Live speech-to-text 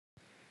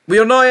We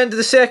are now into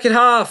the second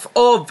half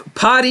of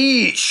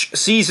Parish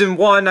Season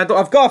 1. I've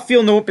got a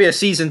feeling there won't be a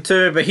Season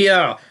 2, but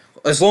here,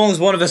 as long as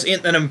one of us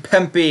ain't an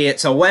Impimpi,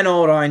 it's a win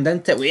all round,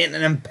 isn't it? We ain't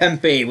an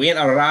Impimpi, we ain't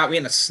a rat, we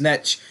ain't a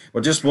snitch.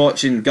 We're just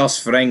watching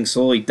Gus Fring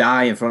slowly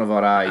die in front of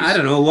our eyes. I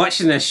don't know,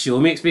 watching this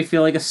show makes me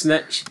feel like a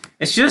snitch.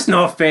 It's just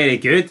not very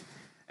good.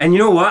 And you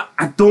know what?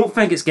 I don't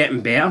think it's getting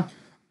better.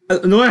 I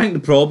think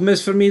the problem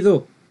is for me,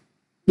 though.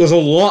 There's a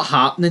lot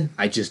happening.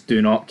 I just do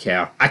not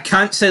care. I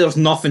can't say there's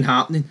nothing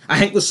happening. I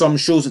think with some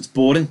shows it's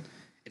boring.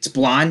 It's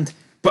bland.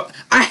 But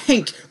I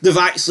think they've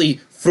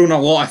actually thrown a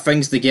lot of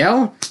things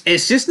together.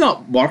 It's just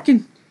not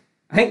working.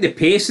 I think the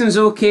pacing's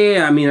okay.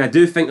 I mean, I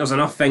do think there's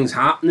enough things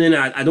happening.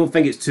 I don't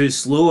think it's too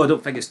slow. I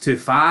don't think it's too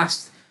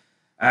fast.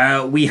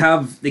 We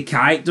have the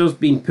characters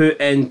being put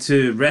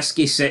into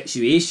risky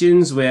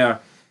situations where,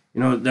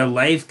 you know, their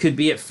life could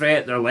be at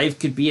threat, their life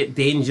could be at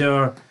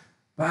danger.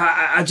 But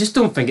I just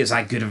don't think it's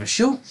that good of a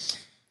show.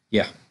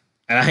 Yeah,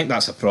 and I think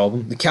that's a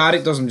problem. The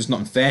characters I'm just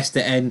not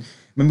invested in.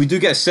 When we do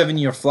get a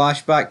 7-year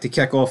flashback to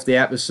kick off the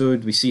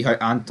episode, we see how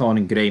Anton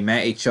and Gray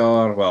met each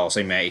other. Well, I'll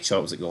say met each other,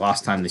 it was like the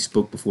last time they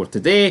spoke before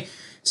today.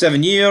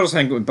 7 years, I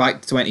think it went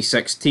back to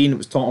 2016. It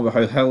was talking about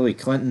how Hillary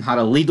Clinton had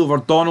a lead over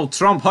Donald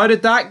Trump. How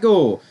did that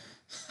go?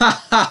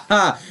 Ha ha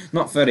ha!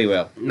 Not very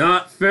well.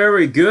 Not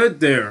very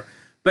good there.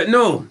 But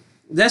no,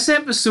 this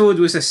episode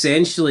was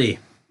essentially...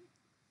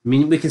 I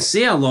mean, we can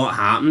say a lot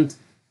happened,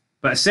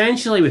 but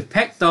essentially we've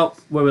picked up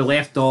where we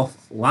left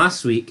off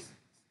last week.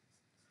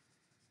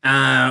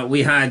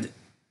 We had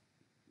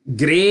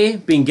Gray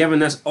being given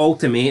this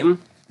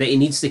ultimatum that he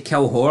needs to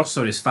kill Horse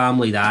or his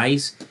family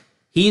dies.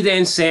 He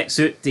then sets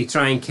out to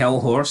try and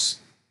kill Horse.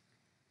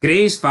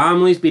 Gray's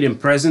family's been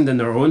imprisoned in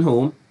their own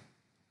home.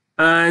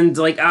 And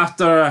like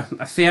after a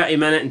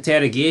 30-minute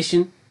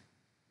interrogation,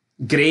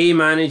 Gray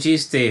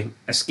manages to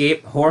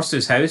escape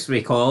Horse's house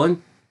with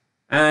Colin.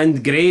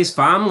 And Gray's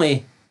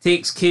family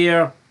takes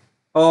care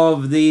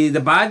of the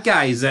bad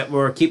guys that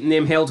were keeping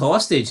them held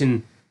hostage,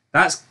 and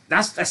that's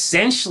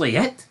essentially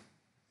it.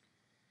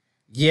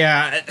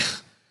 Yeah,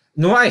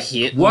 no, I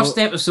hate worst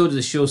episode of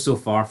the show so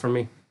far for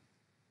me.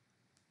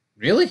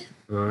 Really?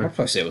 I'd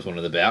probably say it was one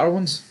of the better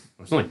ones.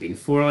 It's only been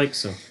 4, like,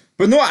 so.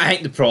 But no, I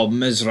think the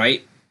problem is,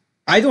 right,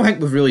 I don't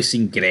think we've really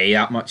seen Gray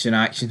that much in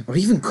action, or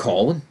even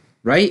Colin,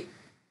 right?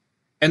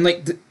 And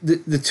like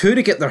the two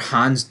to get their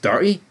hands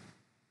dirty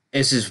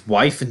is his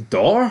wife and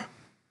daughter,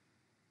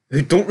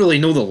 who don't really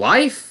know the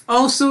life.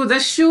 Also,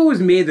 this show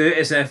was made out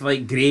as if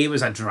like Gray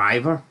was a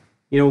driver.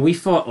 You know, we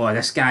thought, oh,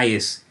 this guy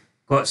has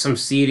got some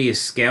serious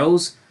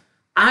skills.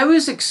 I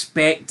was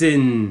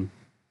expecting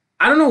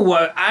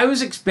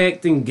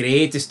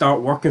Gray to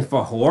start working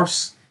for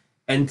Horse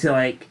and to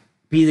like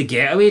be the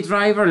getaway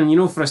driver, and you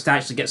know, for us to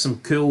actually get some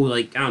cool,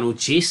 like, I don't know,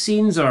 chase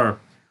scenes or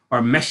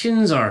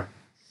missions or.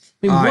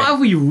 I mean,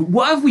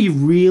 what have we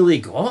really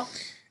got?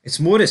 It's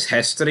more his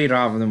history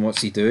rather than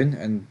what's he doing.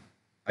 And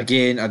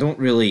again, I don't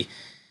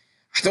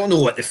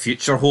know what the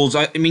future holds.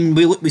 I mean,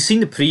 we seen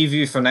the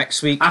preview for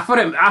next week. I thought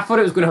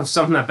it was going to have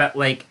something a bit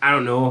like, I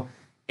don't know,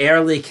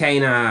 early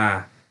kind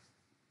of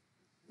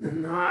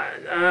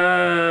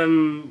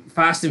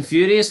Fast and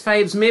Furious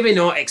vibes. Maybe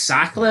not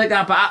exactly like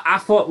that, but I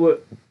thought it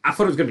was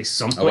going to be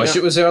something. I wish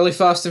it was early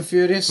Fast and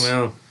Furious.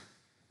 Well,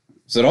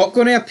 is The Rock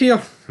going to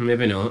appear?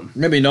 Maybe not.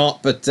 Maybe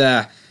not, but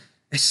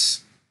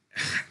it's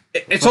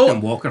all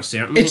Walker,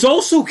 certainly. It's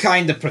also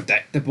kind of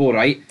predictable,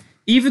 right?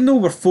 Even though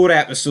we're 4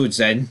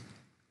 episodes in,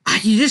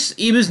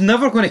 he was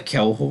never going to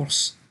kill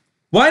Horse.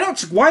 Why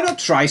not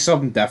try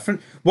something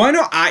different? Why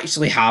not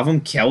actually have him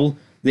kill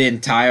the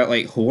entire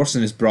like Horse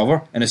and his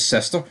brother and his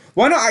sister?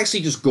 Why not actually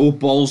just go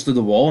balls to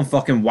the wall and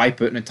fucking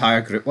wipe out an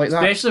entire group like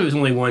that? Especially if it was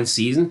only one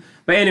season.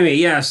 But anyway,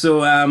 yeah, so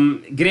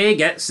Gray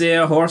gets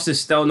there. Horse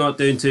is still not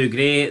doing too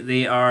great.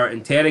 They are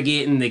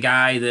interrogating the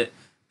guy that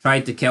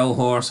tried to kill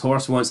Horse.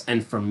 Horse wants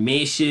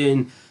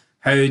information.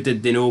 How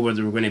did they know where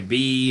they were going to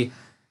be?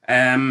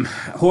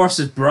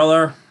 Horse's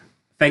brother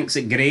thinks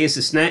that Gray's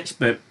a snitch,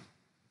 but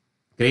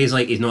Gray's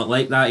like, he's not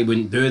like that. He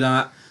wouldn't do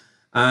that.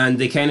 And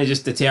they kind of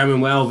just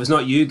determine, well, if it's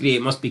not you, Gray,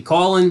 it must be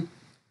Colin.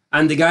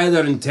 And the guy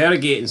they're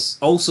interrogating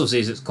also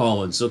says it's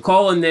Colin. So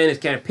Colin then is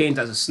kind of painted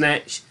as a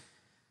snitch.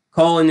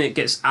 Colin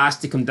gets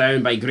asked to come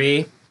down by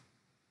Gray.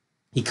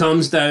 He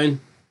comes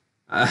down.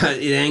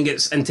 He then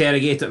gets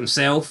interrogated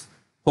himself.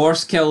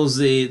 Horse kills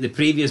the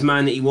previous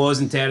man that he was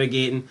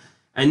interrogating.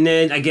 And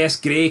then I guess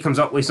Gray comes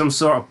up with some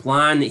sort of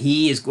plan that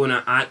he is going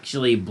to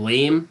actually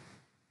blame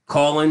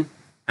Colin.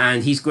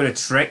 And he's going to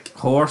trick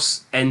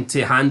Horse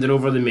into handing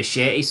over the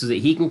machete so that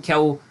he can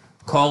kill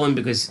Colin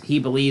because he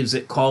believes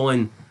that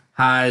Colin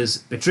has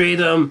betrayed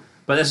him.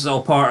 But this is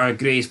all part of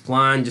Gray's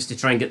plan just to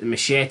try and get the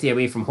machete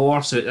away from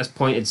Horse. So at this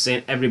point, it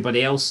sent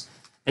everybody else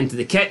into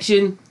the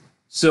kitchen.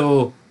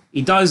 So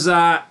he does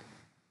that.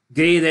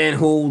 Gray then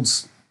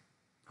holds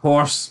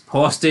Horse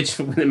hostage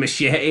with the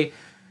machete.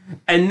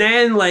 And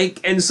then,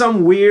 like, in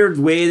some weird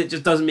way that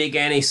just doesn't make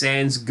any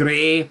sense,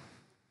 Gray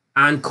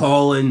and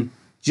Colin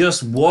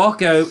just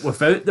walk out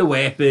without the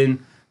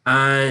weapon,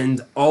 and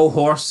all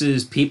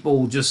Horse's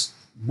people just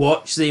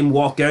watch them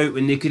walk out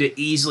when they could have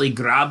easily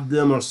grabbed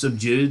them or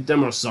subdued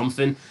them or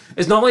something.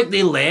 It's not like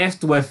they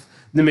left with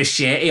the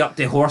machete up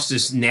the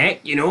horse's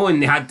neck, you know,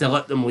 and they had to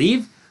let them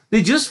leave.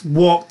 They just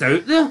walked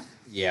out there.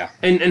 Yeah.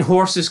 And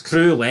horse's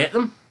crew let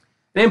them.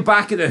 Then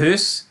back at the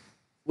house,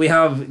 we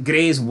have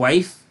Grey's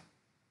wife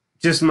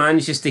just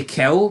manages to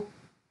kill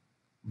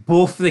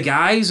both the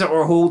guys that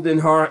were holding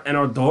her and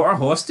her daughter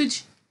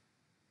hostage.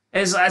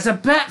 It's a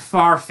bit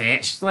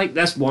far-fetched. Like,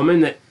 this woman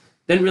that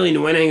didn't really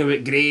know anything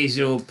about Grey's,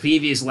 you know,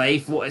 previous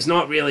life. Well, it's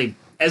not really,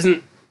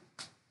 isn't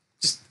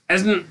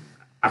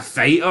a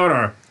fighter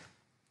or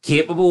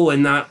capable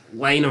in that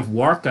line of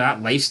work or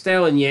that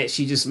lifestyle, and yet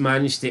she just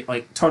managed to,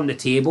 like, turn the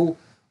table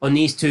on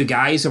these two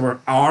guys that were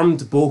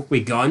armed both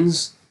with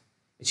guns.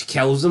 And she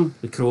kills them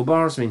with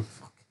crowbars. I mean,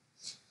 fuck.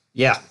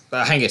 Yeah,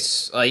 I think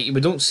it's like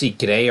we don't see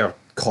Grey or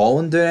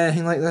Colin do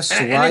anything like this.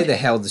 So why the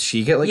hell does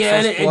she get like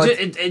first blood?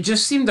 It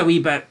just seemed a wee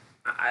bit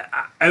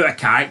out of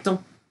character.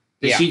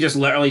 That she just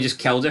literally just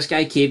killed this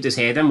guy, caved his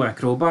head in with a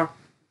crowbar,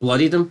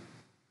 bloodied him.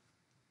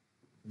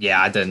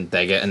 Yeah, I didn't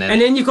dig it, and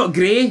then you've got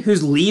Grey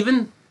who's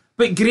leaving,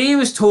 but Grey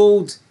was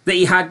told that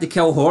he had to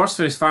kill Horse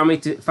for his family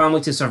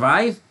to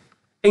survive,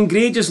 and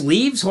Grey just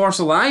leaves Horse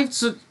alive.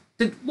 So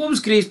what was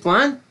Grey's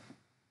plan?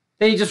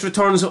 Then he just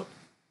returns.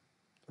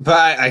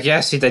 But I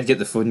guess he did get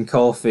the phone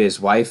call for his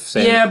wife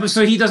saying. Yeah, but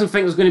so he doesn't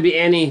think there's going to be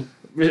any.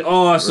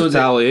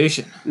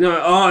 Retaliation.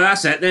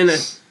 That's it then.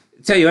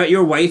 Tell you what,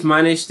 your wife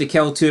managed to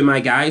kill two of my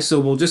guys, so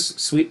we'll just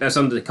sweep this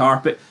under the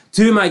carpet.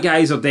 Two of my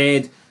guys are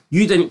dead.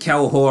 You didn't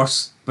kill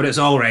Horse, but it's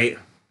all right.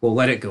 We'll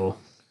let it go.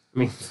 I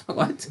mean,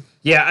 what?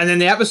 Yeah, and then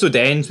the episode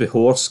ends with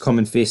Horse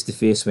coming face to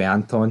face with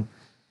Anton.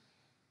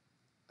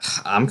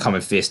 I'm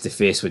coming face to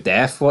face with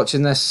death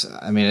watching this.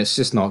 I mean, it's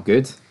just not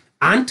good.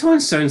 Anton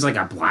sounds like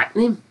a black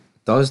name.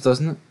 It does,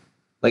 doesn't it?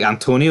 Like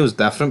Antonio's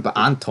different, but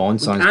Anton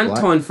sounds black.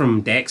 Anton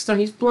from Dexter,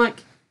 he's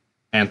black.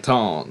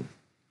 Anton.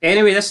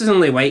 Anyway, this is the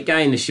only white guy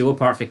in the show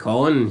apart from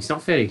Colin, and he's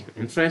not very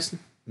interesting.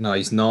 No,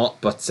 he's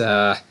not, but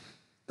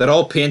they're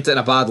all painted in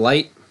a bad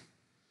light.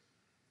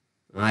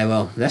 Aye,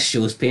 well, this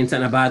show's painted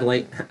in a bad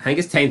light. I think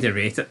it's time to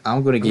rate it.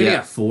 I'm going to give it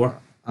a 4.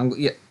 I'll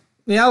give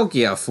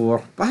it a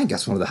 4. But I think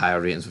that's one of the higher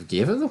ratings we've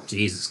gave it, though.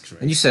 Jesus Christ.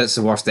 And you said it's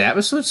the worst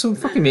episode, so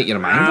fucking make your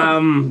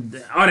mind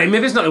up. Alright,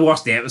 maybe it's not the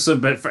worst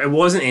episode, but it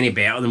wasn't any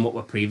better than what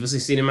we've previously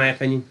seen, in my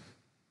opinion.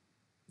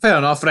 Fair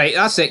enough, right,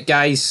 that's it,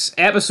 guys.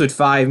 Episode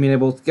 5, I mean,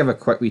 we'll give a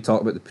quick wee talk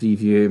about the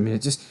preview. I mean,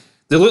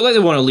 they look like they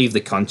want to leave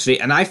the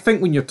country, and I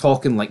think when you're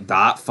talking like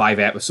that, 5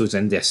 episodes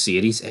into a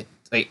series,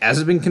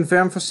 has it been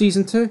confirmed for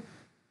season 2?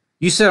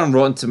 You said on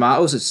Rotten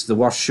Tomatoes it's the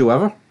worst show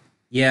ever.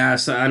 Yeah,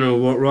 so I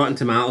know Rotten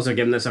Tomatoes are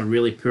giving this a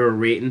really poor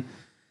rating.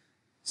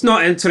 It's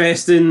not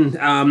interesting.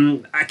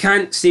 I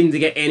can't seem to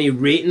get any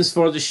ratings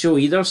for the show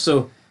either,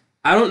 so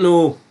I don't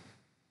know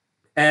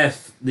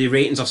if the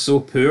ratings are so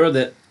poor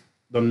that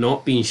they're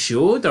not being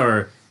showed,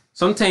 or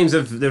sometimes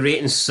if the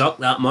ratings suck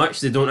that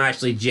much, they don't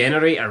actually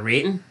generate a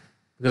rating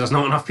because there's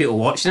not enough people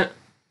watching it.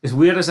 As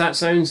weird as that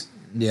sounds.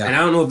 Yeah. And I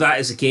don't know if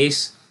that is the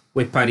case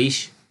with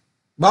Parish.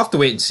 We'll have to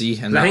wait and see.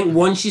 And I think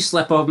once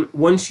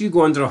you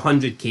go under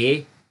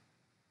 100k,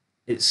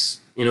 it's,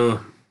 you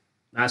know,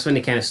 that's when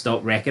they kind of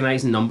stop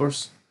recognising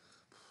numbers.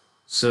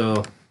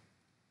 So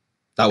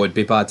that would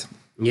be bad.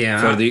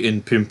 Yeah. For the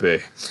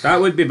Impimpi.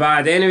 That would be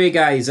bad. Anyway,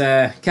 guys,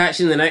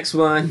 catch you in the next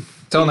one.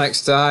 Till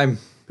next time.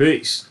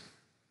 Peace.